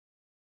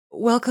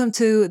Welcome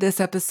to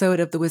this episode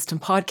of the Wisdom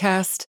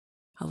Podcast.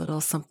 A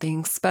little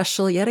something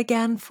special yet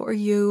again for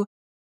you.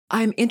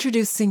 I'm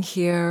introducing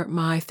here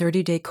my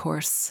 30-day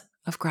course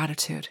of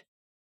gratitude.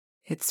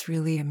 It's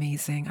really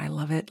amazing. I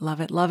love it,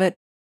 love it, love it.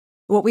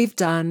 What we've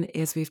done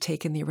is we've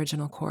taken the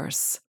original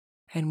course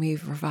and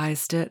we've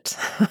revised it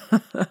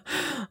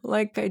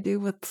like I do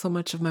with so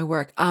much of my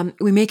work.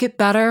 We make it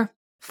better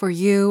for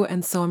you,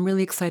 and so I'm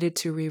really excited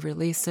to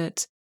re-release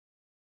it.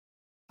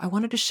 I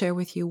wanted to share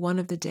with you one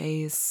of the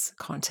day's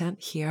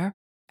content here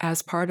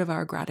as part of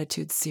our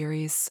gratitude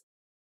series.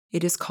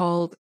 It is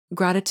called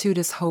Gratitude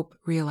is Hope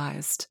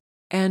Realized.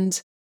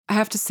 And I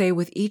have to say,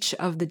 with each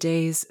of the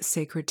day's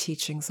sacred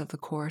teachings of the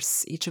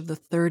course, each of the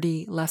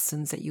 30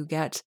 lessons that you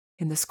get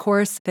in this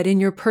course, that in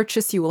your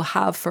purchase you will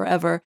have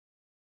forever,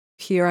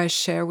 here I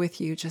share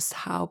with you just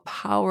how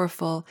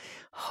powerful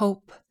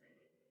hope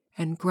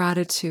and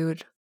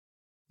gratitude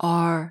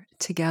are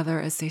together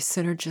as they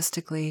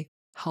synergistically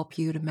help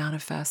you to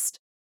manifest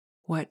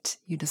what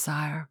you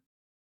desire,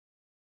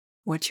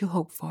 what you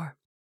hope for.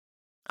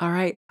 All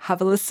right,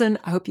 have a listen.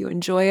 I hope you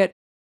enjoy it.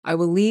 I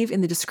will leave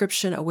in the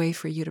description a way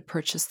for you to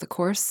purchase the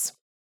course.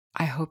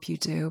 I hope you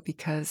do,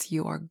 because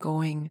you are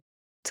going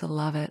to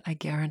love it. I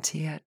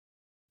guarantee it.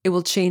 It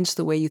will change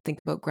the way you think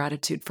about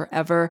gratitude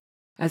forever,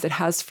 as it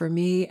has for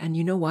me. And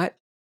you know what?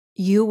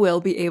 You will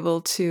be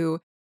able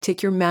to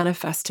take your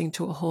manifesting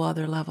to a whole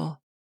other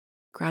level.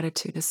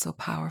 Gratitude is so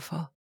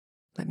powerful.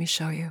 Let me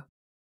show you.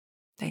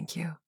 Thank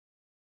you.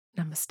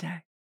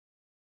 Namaste.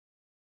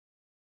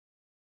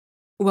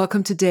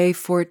 Welcome to day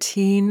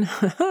 14.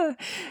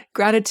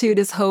 Gratitude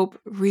is hope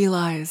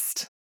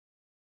realized.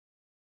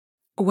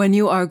 When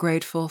you are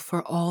grateful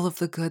for all of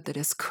the good that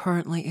is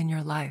currently in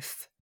your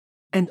life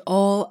and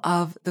all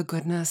of the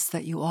goodness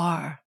that you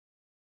are,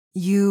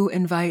 you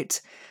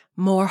invite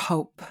more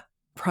hope,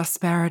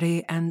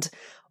 prosperity, and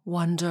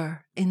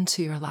wonder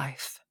into your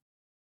life.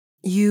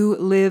 You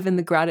live in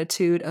the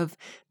gratitude of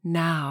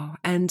now,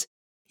 and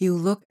you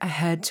look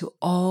ahead to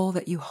all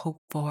that you hope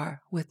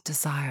for with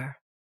desire.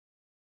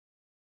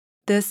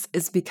 This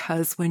is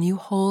because when you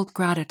hold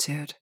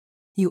gratitude,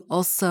 you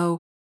also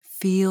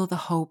feel the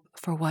hope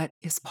for what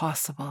is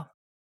possible.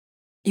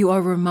 You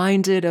are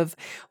reminded of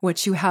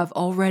what you have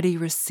already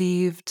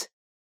received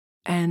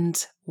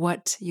and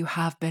what you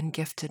have been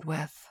gifted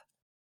with.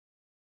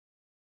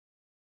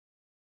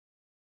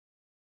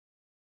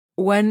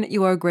 When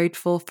you are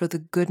grateful for the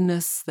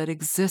goodness that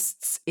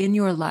exists in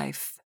your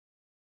life,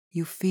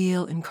 you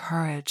feel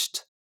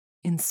encouraged,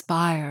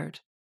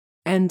 inspired,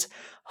 and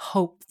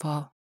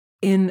hopeful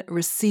in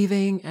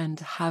receiving and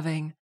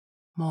having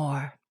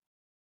more.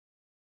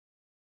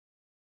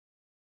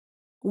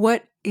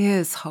 What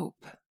is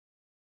hope?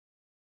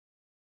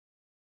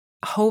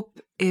 Hope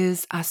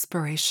is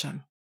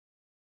aspiration.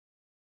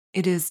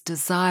 It is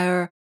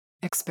desire,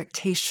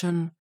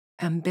 expectation,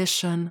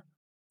 ambition.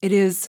 It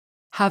is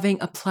having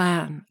a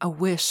plan, a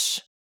wish,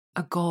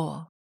 a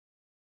goal.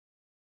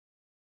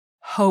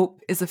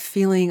 Hope is a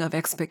feeling of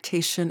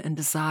expectation and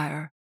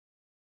desire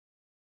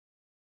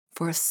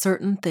for a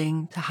certain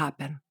thing to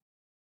happen.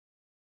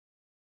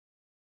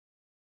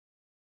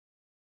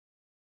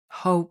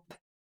 Hope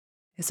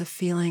is a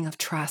feeling of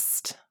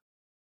trust.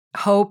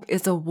 Hope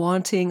is a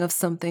wanting of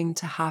something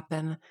to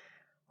happen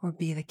or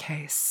be the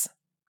case.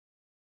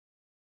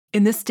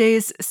 In this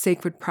day's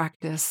sacred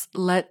practice,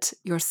 let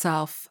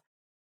yourself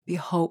be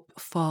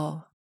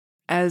hopeful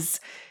as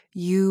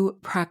you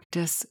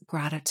practice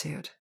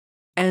gratitude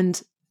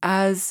and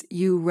as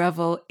you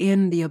revel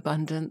in the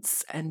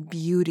abundance and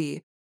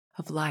beauty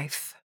of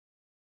life.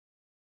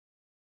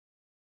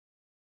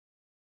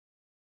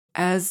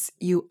 As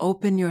you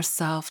open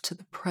yourself to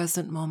the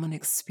present moment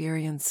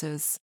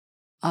experiences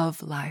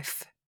of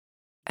life,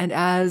 and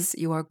as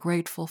you are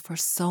grateful for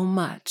so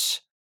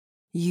much,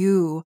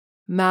 you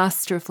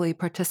masterfully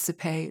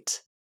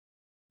participate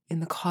in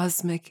the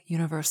cosmic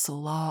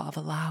universal law of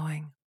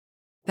allowing.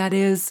 That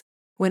is,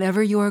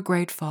 whenever you are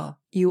grateful,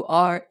 you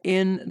are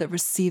in the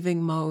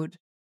receiving mode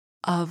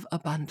of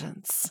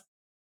abundance.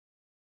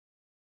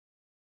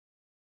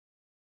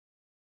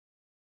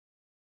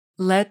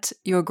 Let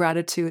your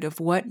gratitude of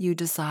what you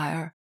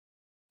desire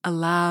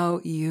allow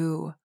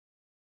you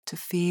to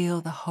feel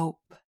the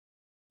hope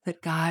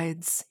that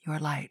guides your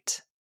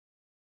light.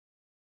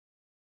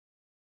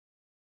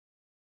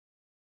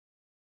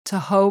 To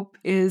hope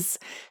is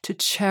to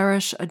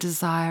cherish a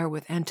desire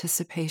with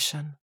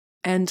anticipation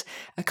and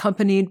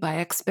accompanied by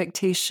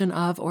expectation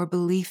of or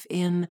belief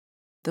in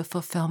the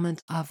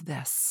fulfillment of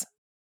this.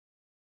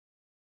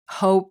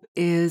 Hope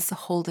is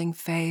holding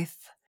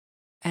faith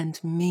and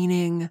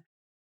meaning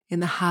in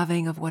the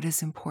having of what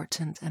is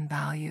important and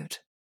valued.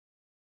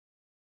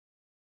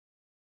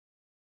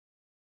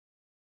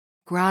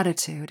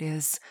 Gratitude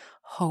is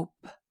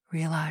hope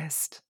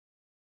realized.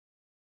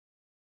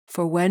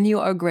 For when you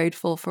are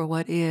grateful for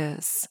what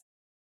is,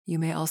 you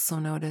may also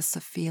notice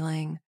a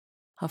feeling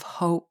of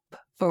hope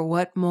for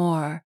what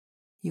more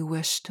you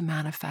wish to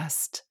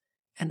manifest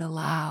and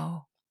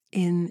allow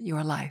in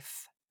your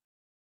life.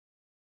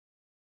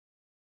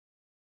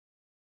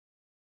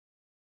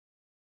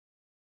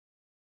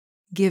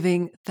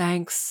 Giving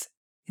thanks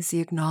is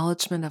the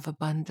acknowledgement of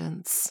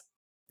abundance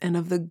and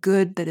of the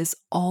good that is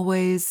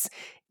always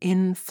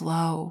in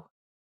flow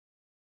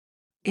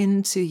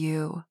into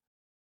you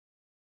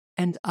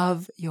and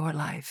of your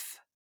life.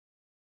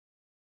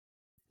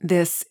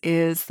 This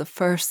is the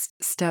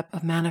first step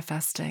of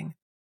manifesting.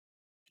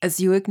 As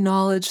you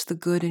acknowledge the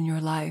good in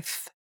your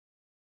life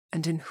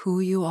and in who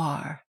you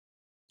are,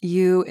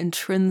 you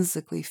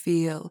intrinsically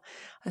feel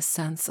a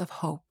sense of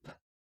hope.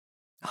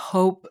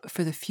 Hope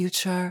for the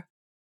future,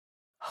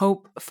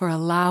 hope for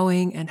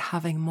allowing and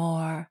having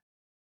more,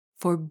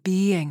 for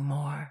being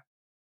more,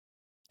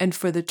 and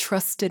for the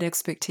trusted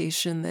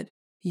expectation that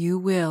you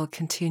will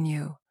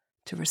continue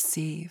to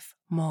receive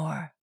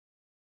more.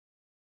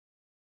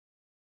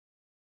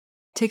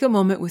 Take a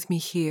moment with me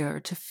here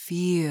to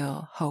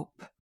feel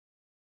hope.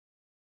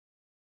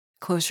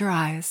 Close your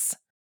eyes.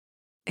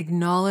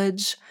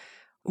 Acknowledge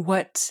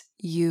what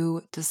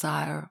you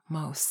desire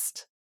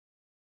most.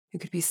 It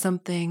could be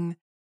something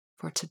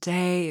for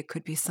today. It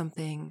could be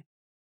something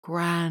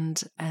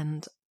grand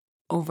and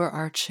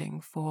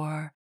overarching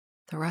for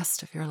the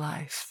rest of your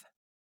life.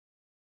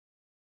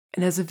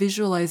 And as a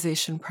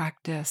visualization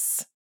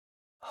practice,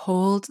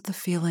 hold the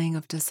feeling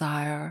of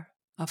desire,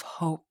 of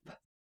hope,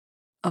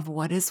 of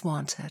what is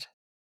wanted,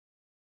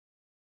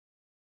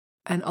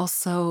 and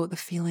also the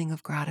feeling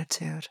of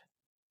gratitude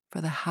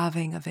for the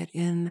having of it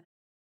in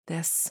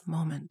this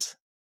moment.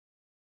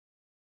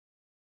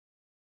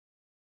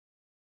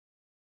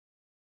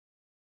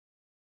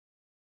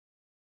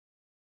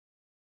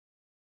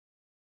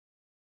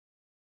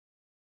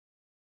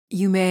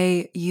 You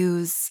may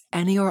use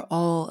any or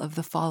all of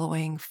the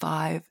following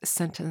 5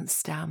 sentence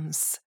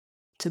stems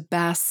to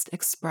best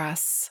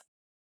express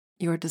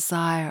your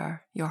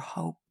desire, your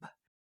hope.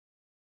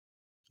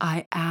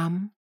 I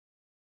am,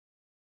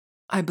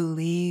 I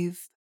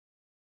believe,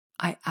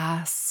 I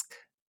ask,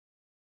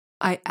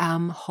 I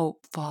am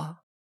hopeful,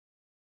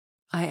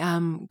 I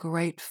am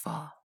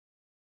grateful.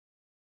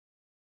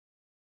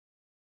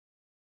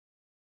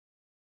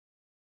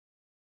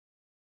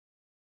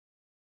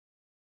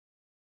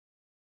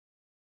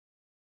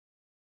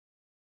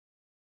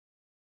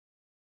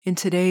 In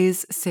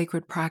today's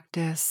sacred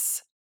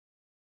practice,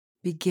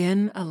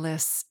 begin a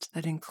list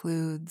that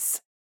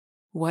includes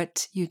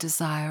what you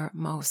desire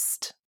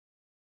most.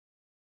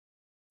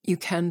 You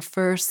can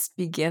first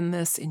begin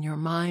this in your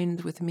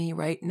mind with me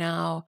right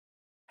now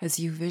as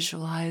you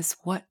visualize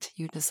what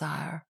you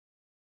desire.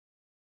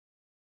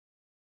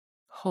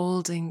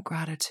 Holding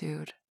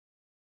gratitude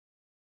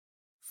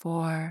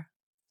for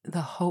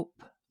the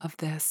hope of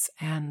this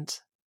and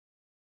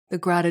the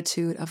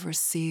gratitude of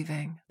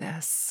receiving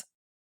this.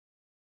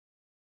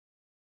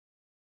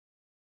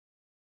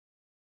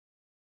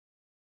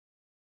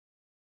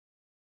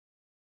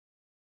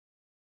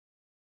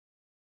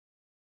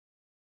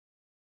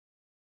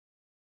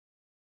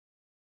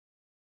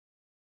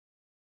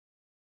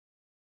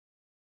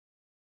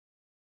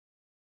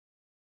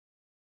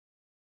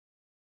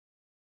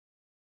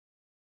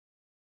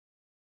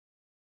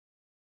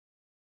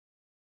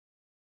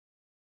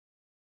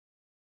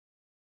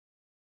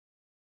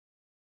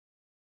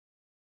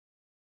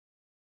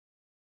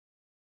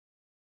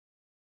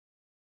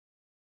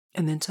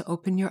 And then to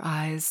open your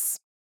eyes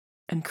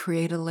and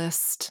create a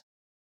list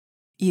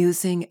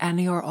using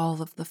any or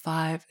all of the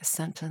 5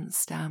 sentence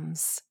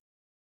stems.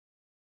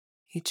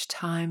 Each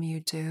time you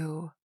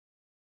do,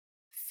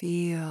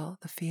 feel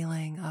the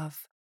feeling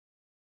of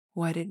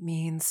what it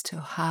means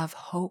to have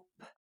hope,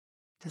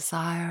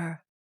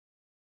 desire,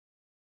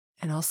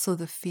 and also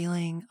the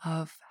feeling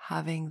of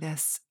having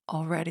this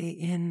already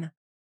in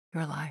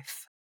your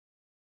life.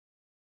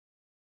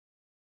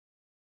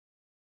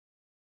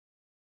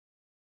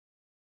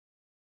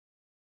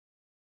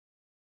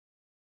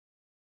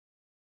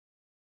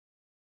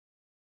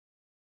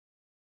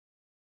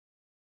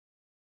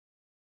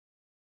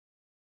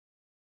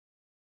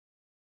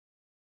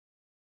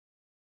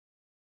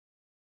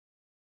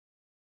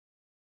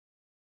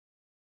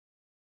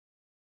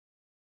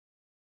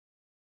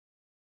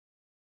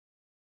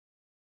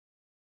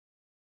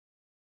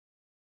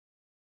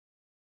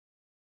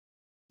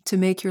 To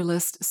make your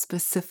list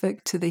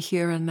specific to the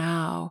here and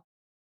now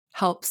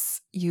helps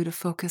you to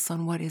focus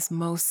on what is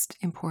most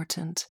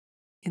important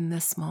in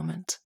this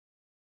moment.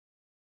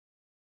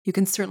 You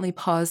can certainly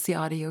pause the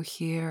audio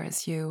here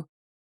as you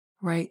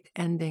write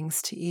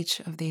endings to each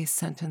of these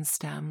sentence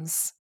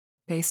stems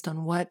based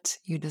on what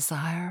you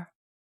desire.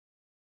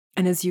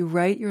 And as you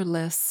write your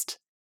list,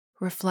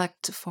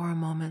 reflect for a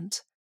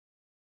moment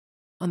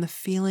on the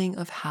feeling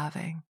of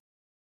having.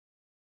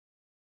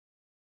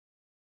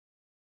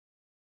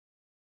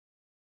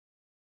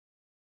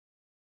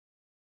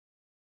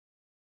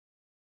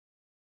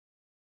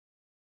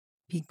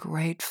 Be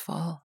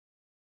grateful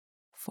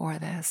for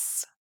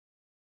this.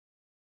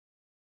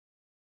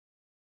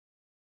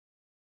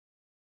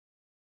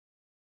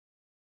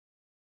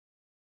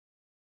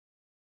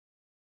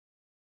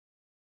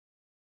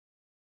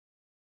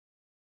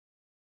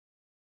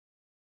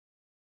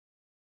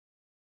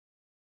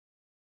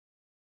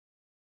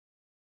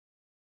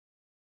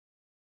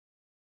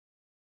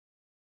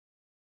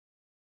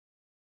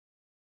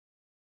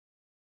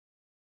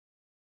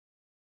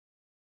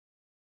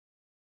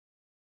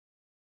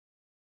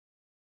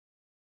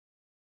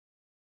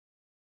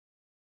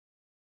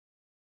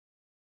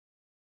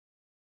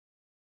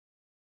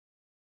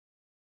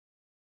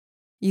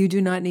 You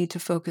do not need to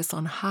focus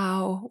on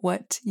how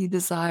what you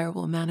desire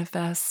will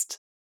manifest,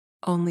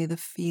 only the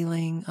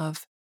feeling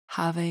of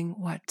having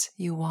what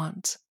you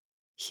want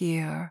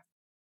here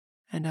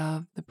and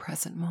of the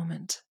present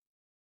moment.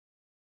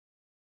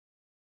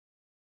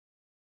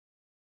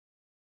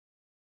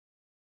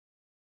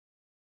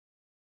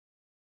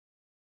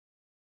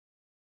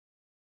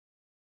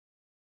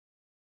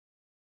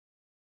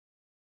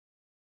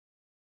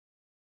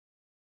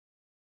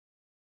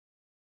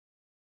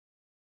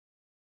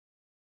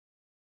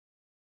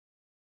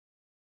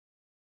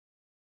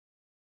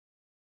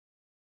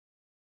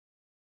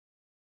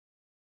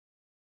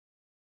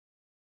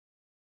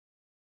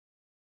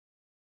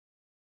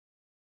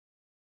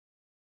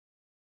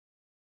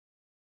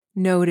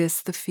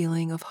 Notice the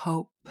feeling of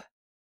hope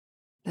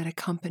that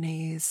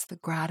accompanies the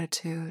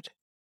gratitude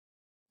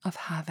of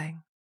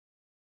having.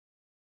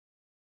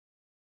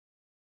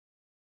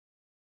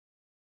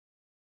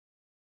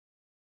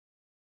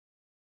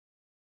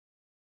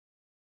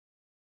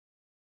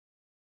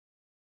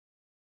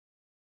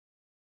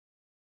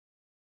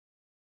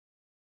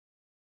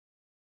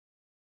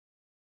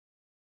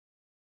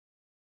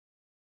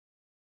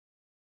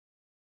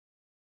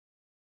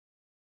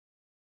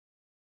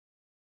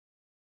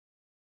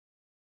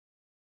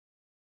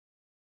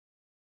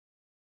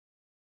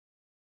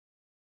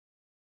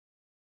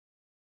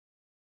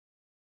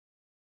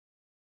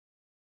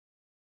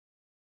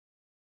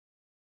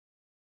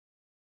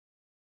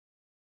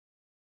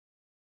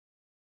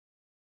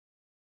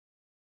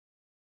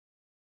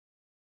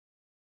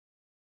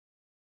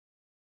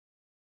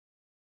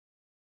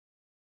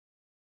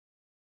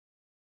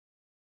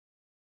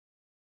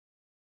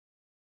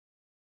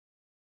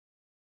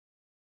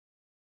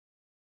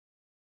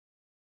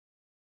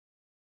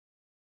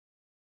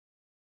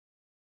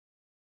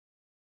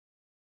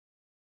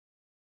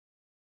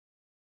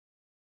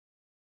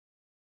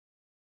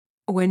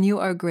 When you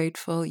are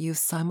grateful, you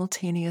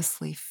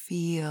simultaneously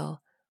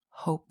feel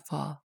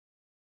hopeful,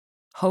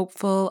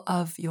 hopeful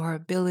of your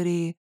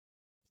ability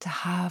to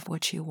have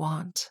what you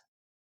want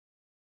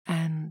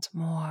and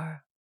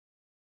more.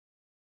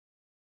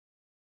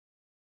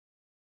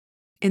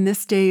 In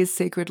this day's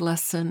sacred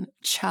lesson,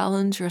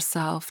 challenge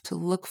yourself to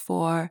look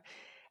for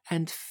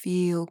and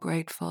feel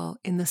grateful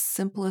in the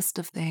simplest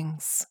of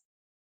things,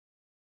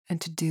 and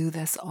to do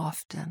this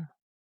often.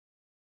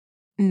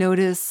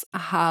 Notice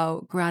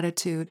how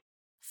gratitude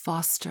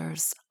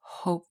fosters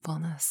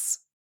hopefulness.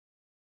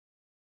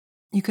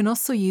 You can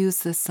also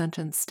use this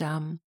sentence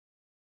stem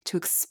to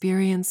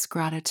experience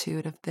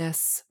gratitude of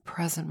this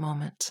present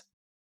moment.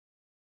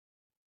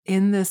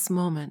 In this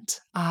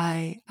moment,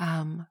 I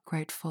am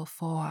grateful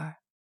for.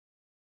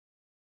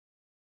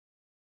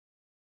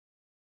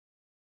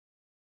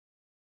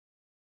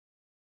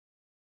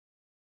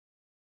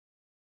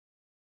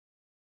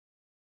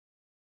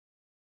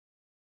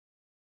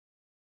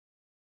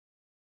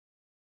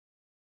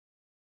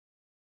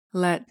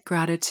 Let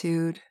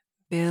gratitude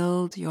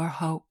build your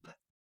hope,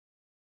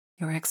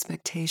 your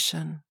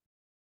expectation,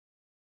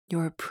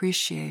 your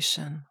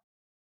appreciation,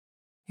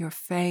 your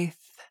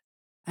faith,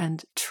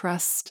 and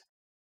trust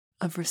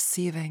of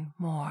receiving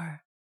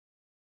more.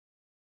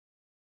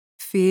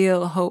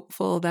 Feel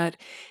hopeful that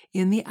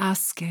in the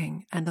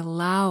asking and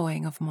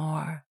allowing of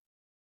more,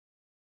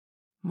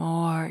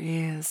 more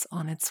is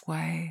on its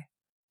way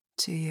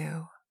to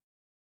you.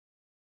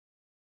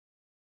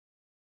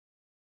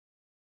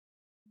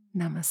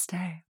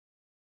 Namaste.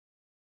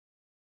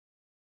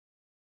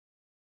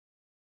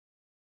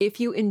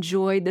 If you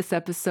enjoyed this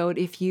episode,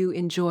 if you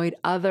enjoyed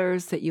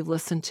others that you've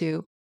listened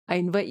to, I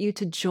invite you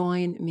to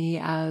join me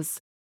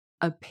as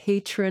a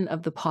patron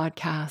of the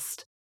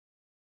podcast.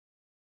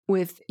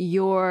 With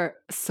your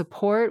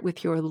support,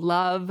 with your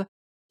love,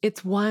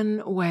 it's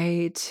one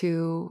way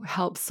to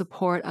help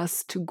support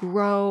us to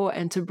grow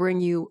and to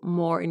bring you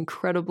more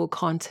incredible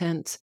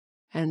content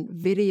and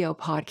video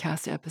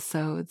podcast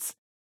episodes.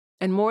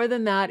 And more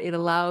than that, it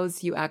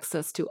allows you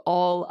access to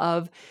all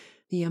of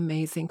the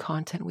amazing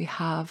content we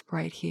have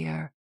right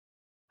here.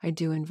 I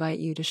do invite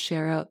you to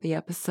share out the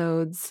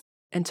episodes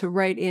and to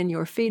write in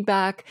your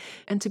feedback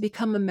and to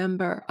become a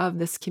member of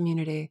this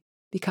community,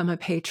 become a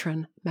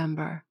patron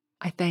member.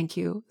 I thank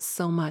you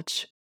so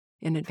much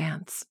in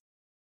advance.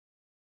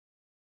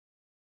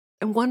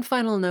 And one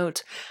final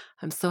note,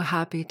 I'm so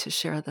happy to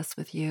share this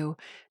with you.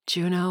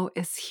 Juno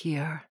is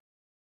here.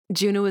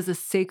 Juno is a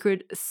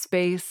sacred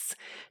space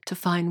to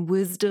find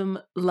wisdom,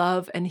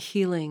 love, and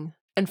healing,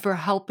 and for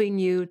helping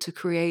you to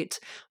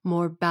create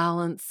more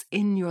balance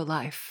in your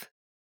life,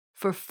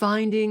 for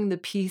finding the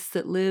peace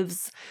that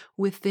lives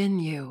within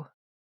you,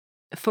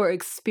 for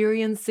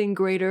experiencing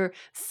greater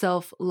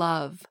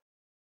self-love,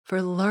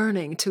 for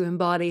learning to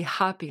embody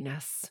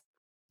happiness,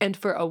 and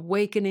for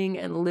awakening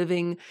and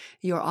living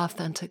your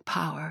authentic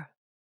power.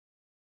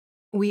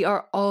 We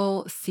are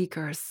all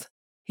seekers.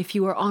 If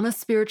you are on a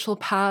spiritual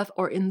path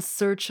or in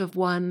search of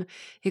one,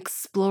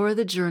 explore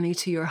the journey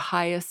to your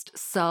highest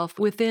self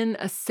within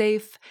a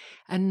safe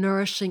and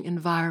nourishing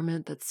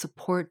environment that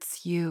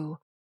supports you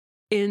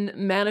in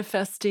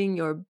manifesting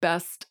your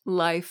best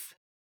life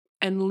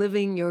and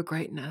living your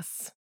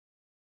greatness.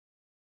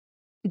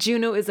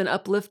 Juno is an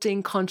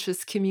uplifting,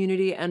 conscious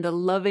community and a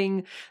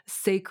loving,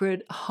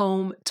 sacred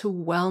home to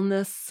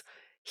wellness,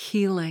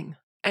 healing,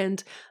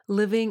 and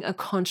living a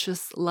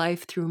conscious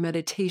life through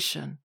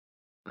meditation,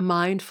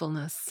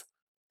 mindfulness,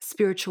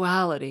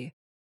 spirituality,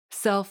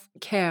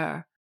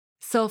 self-care,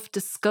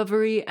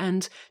 self-discovery,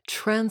 and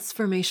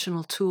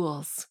transformational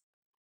tools,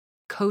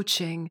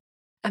 coaching,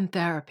 and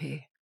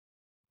therapy,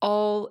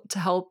 all to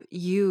help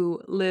you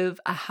live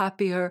a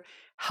happier,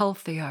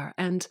 healthier,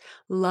 and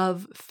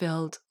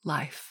love-filled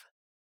life.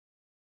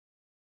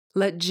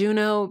 Let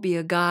Juno be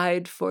a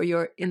guide for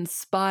your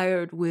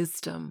inspired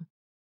wisdom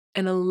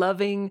and a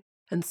loving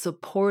and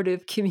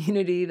supportive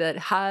community that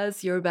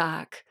has your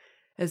back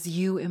as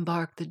you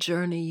embark the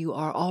journey you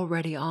are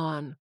already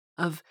on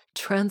of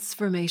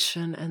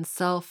transformation and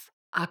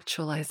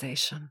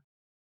self-actualization.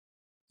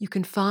 You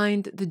can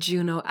find the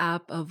Juno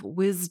app of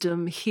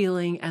wisdom,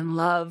 healing, and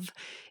love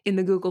in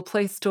the Google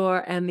Play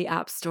Store and the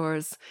app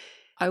stores.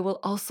 I will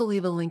also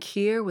leave a link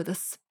here with a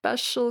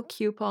special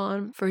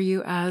coupon for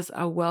you as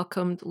a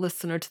welcomed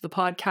listener to the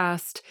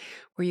podcast,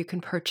 where you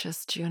can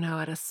purchase Juno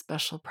at a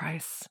special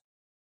price.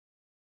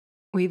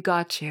 We've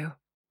got you.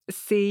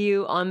 See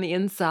you on the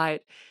inside,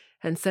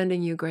 and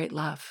sending you great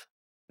love.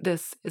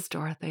 This is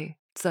Dorothy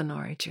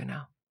Zanori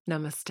Juno.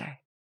 Namaste.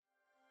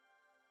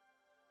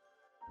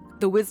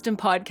 The Wisdom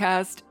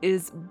Podcast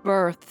is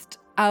birthed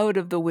out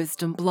of the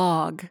Wisdom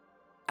blog,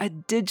 a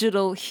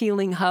digital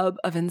healing hub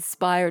of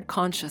inspired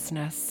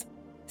consciousness,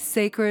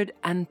 sacred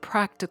and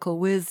practical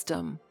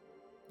wisdom,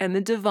 and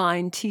the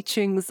divine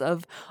teachings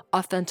of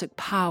authentic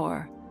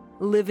power,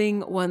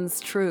 living one's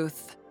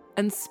truth,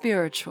 and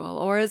spiritual,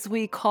 or as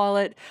we call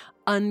it,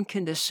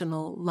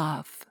 unconditional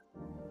love.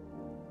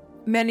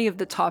 Many of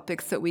the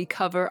topics that we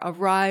cover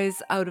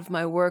arise out of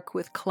my work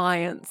with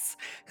clients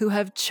who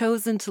have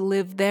chosen to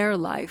live their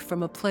life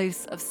from a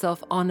place of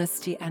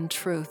self-honesty and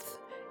truth.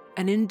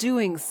 And in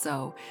doing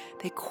so,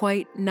 they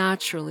quite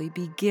naturally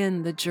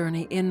begin the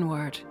journey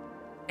inward,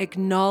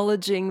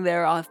 acknowledging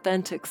their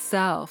authentic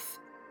self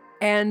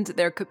and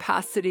their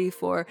capacity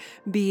for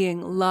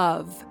being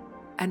love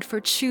and for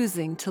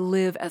choosing to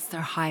live as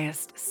their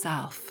highest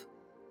self.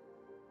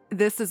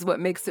 This is what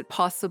makes it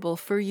possible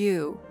for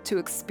you to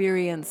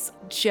experience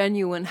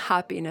genuine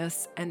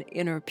happiness and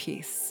inner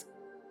peace.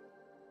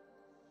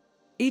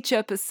 Each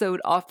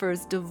episode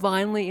offers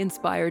divinely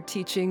inspired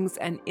teachings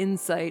and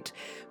insight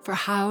for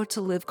how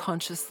to live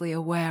consciously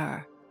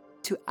aware,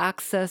 to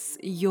access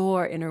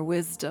your inner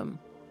wisdom,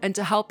 and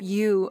to help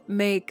you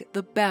make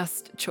the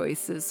best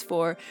choices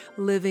for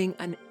living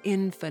an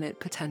infinite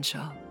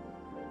potential.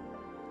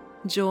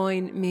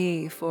 Join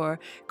me for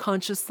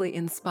consciously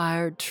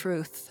inspired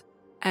truth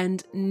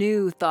and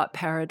new thought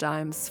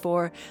paradigms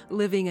for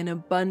living an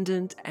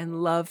abundant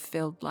and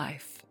love-filled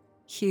life,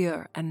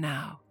 here and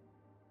now.